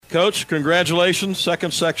Coach, congratulations.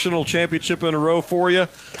 Second sectional championship in a row for you.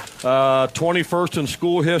 21st in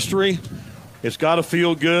school history. It's got to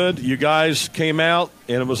feel good. You guys came out,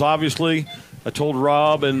 and it was obviously, I told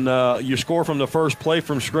Rob, and you score from the first play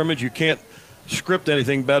from scrimmage. You can't script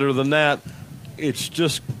anything better than that. It's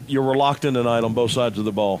just you were locked in tonight on both sides of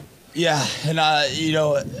the ball. Yeah, and,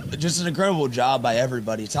 just an incredible job by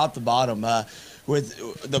everybody, top to bottom.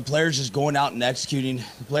 With the players just going out and executing,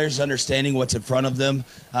 the players understanding what's in front of them.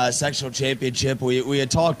 Sectional championship, we had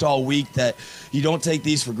talked all week that you don't take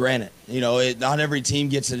these for granted. Not every team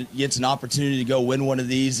gets an opportunity to go win one of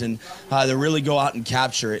these, and they really go out and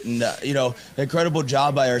capture it. And, incredible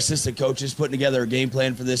job by our assistant coaches putting together a game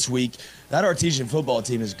plan for this week. That Artesian football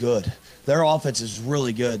team is good. Their offense is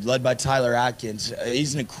really good, led by Tyler Atkins.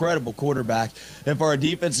 He's an incredible quarterback. And for our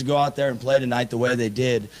defense to go out there and play tonight the way they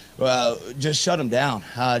did, just shut them down.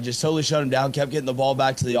 Just totally shut them down, kept getting the ball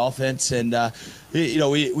back to the offense. And,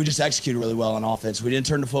 we just executed really well on offense. We didn't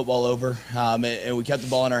turn the football over, and we kept the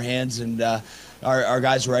ball in our hands, and our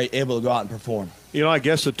guys were able to go out and perform. I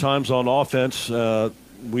guess at times on offense,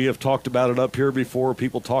 we have talked about it up here before.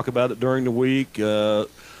 People talk about it during the week.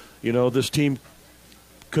 This team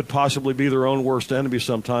could possibly be their own worst enemy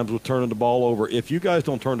sometimes with turning the ball over. If you guys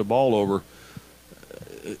don't turn the ball over,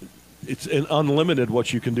 it's unlimited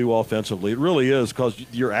what you can do offensively. It really is, because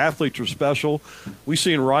your athletes are special. We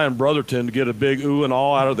seen Ryan Brotherton get a big ooh and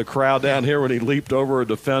all out of the crowd down here when he leaped over a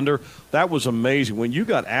defender. That was amazing. When you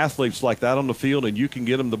got athletes like that on the field and you can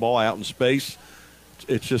get them the ball out in space,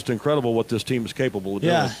 it's just incredible what this team is capable of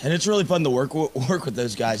doing. Yeah, and it's really fun to work with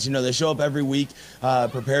those guys. They show up every week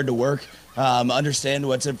prepared to work. Understand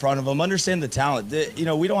what's in front of them, understand the talent.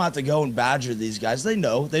 We don't have to go and badger these guys. They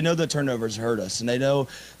know the turnovers hurt us, and they know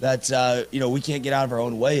that we can't get out of our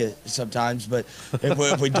own way sometimes. But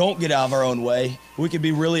if we don't get out of our own way, we can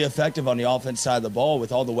be really effective on the offense side of the ball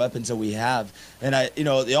with all the weapons that we have. And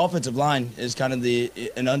the offensive line is kind of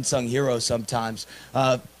an unsung hero sometimes.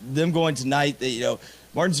 Them going tonight,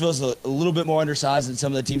 Martinsville's a little bit more undersized than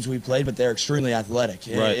some of the teams we played, but they're extremely athletic.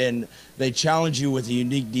 Right. And they challenge you with a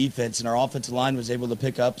unique defense, and our offensive line was able to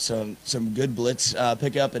pick up some good blitz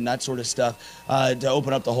pickup and that sort of stuff to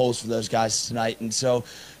open up the holes for those guys tonight. And so,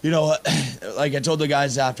 like I told the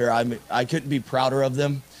guys after, I couldn't be prouder of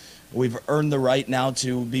them. We've earned the right now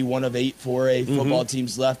to be one of 8 4A football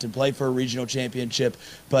teams left and play for a regional championship,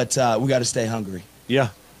 but we got to stay hungry. Yeah.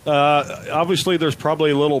 Obviously, there's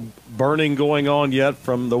probably a little burning going on yet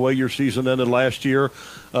from the way your season ended last year.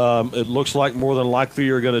 It looks like more than likely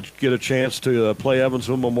you're going to get a chance to play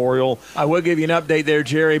Evansville Memorial. I will give you an update there,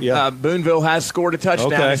 Jerry. Yeah. Boonville has scored a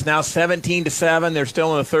touchdown. Okay. It's now 17-7. They're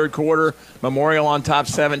still in the third quarter. Memorial on top,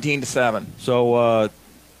 17-7. So,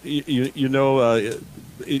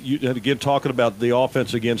 again, talking about the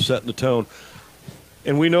offense again, setting the tone,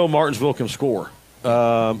 and we know Martinsville can score.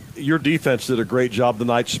 Your defense did a great job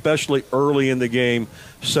tonight, especially early in the game,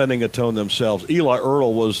 setting a tone themselves. Eli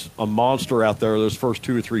Earl was a monster out there those first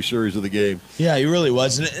 2 or 3 series of the game. Yeah, he really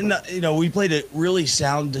was. And we played a really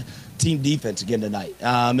sound team defense again tonight.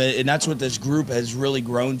 And that's what this group has really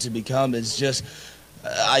grown to become, is just –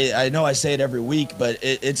 I know I say it every week, but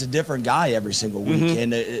it's a different guy every single week.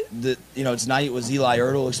 And, tonight it was Eli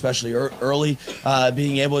Earl, especially early,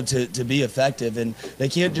 being able to be effective. And they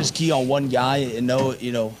can't just key on one guy and know,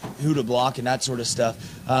 who to block and that sort of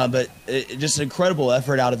stuff. But just an incredible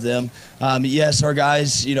effort out of them. Yes, our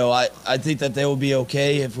guys, I think that they will be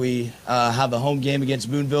okay if we have a home game against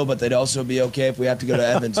Boonville, but they'd also be okay if we have to go to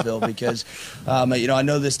Evansville because, I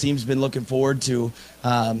know this team's been looking forward to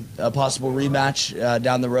a possible rematch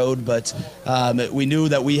down the road, but we knew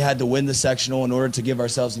that we had to win the sectional in order to give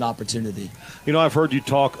ourselves an opportunity. I've heard you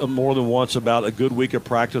talk more than once about a good week of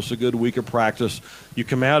practice, You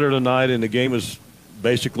come out here tonight and the game is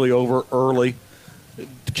basically over early.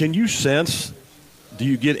 Can you sense, do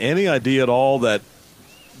you get any idea at all that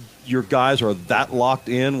your guys are that locked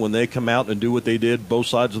in when they come out and do what they did, both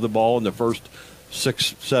sides of the ball in the first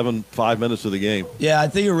 6, 7, 5 minutes of the game? Yeah, I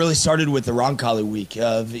think it really started with the Roncalli week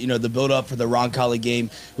of, the build-up for the Roncalli game.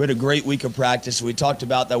 We had a great week of practice. We talked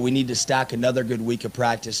about that we need to stack another good week of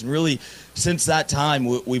practice. And really, since that time,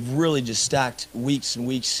 we've really just stacked weeks and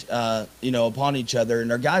weeks, upon each other.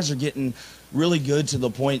 And our guys are getting really good to the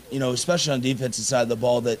point, especially on the defensive side of the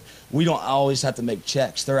ball, that we don't always have to make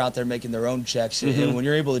checks. They're out there making their own checks. And when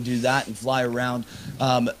you're able to do that and fly around.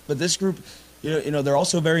 But this group, they're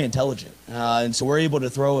also very intelligent. And so we're able to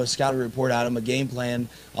throw a scouting report at them, a game plan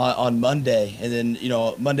on Monday. And then,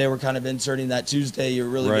 Monday we're kind of inserting that Tuesday. You're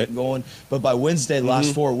really getting going. But by Wednesday, the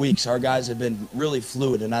last 4 weeks, our guys have been really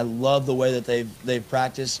fluid. And I love the way that they've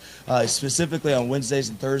practiced, specifically on Wednesdays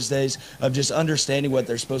and Thursdays, of just understanding what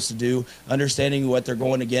they're supposed to do, understanding what they're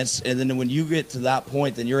going against. And then when you get to that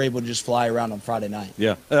point, then you're able to just fly around on Friday night.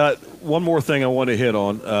 Yeah. One more thing I want to hit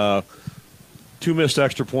on. 2 missed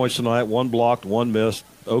extra points tonight, 1 blocked, 1 missed.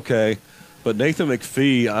 Okay. But Nathan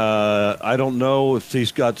McPhee, I don't know if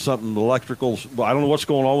he's got something electrical. I don't know what's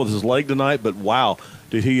going on with his leg tonight, but wow,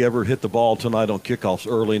 did he ever hit the ball tonight on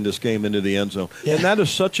kickoffs early in this game into the end zone. Yeah. And that is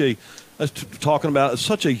such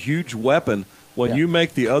a huge weapon when you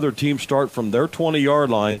make the other team start from their 20-yard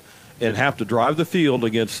line and have to drive the field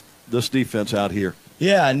against this defense out here.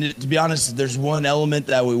 Yeah, and to be honest, there's one element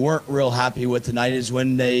that we weren't real happy with tonight is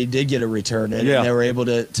when they did get a return, and they were able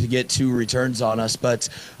to get 2 returns on us. But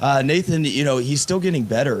Nathan, he's still getting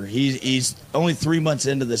better. He's only 3 months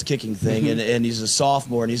into this kicking thing, and he's a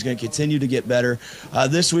sophomore, and he's going to continue to get better.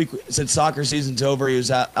 This week, since soccer season's over, he was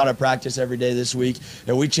out of practice every day this week,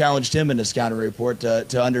 and we challenged him in the scouting report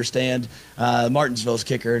to understand Martinsville's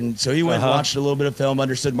kicker. And so he went and watched a little bit of film,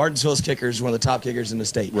 understood Martinsville's kicker is one of the top kickers in the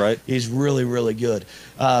state. Right. He's really, really good.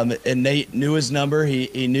 And Nate knew his number.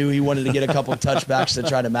 He knew he wanted to get a couple of touchbacks to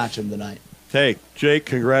try to match him tonight. Hey, Jake,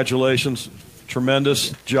 congratulations.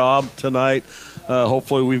 Tremendous job tonight.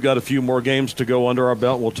 Hopefully we've got a few more games to go under our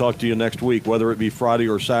belt. We'll talk to you next week, whether it be Friday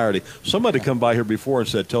or Saturday. Somebody come by here before and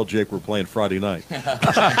said, tell Jake we're playing Friday night.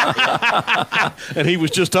 And he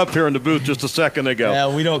was just up here in the booth just a second ago.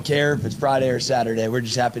 Yeah, we don't care if it's Friday or Saturday. We're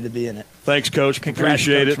just happy to be in it. Thanks, Coach.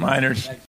 Appreciate it. Miners.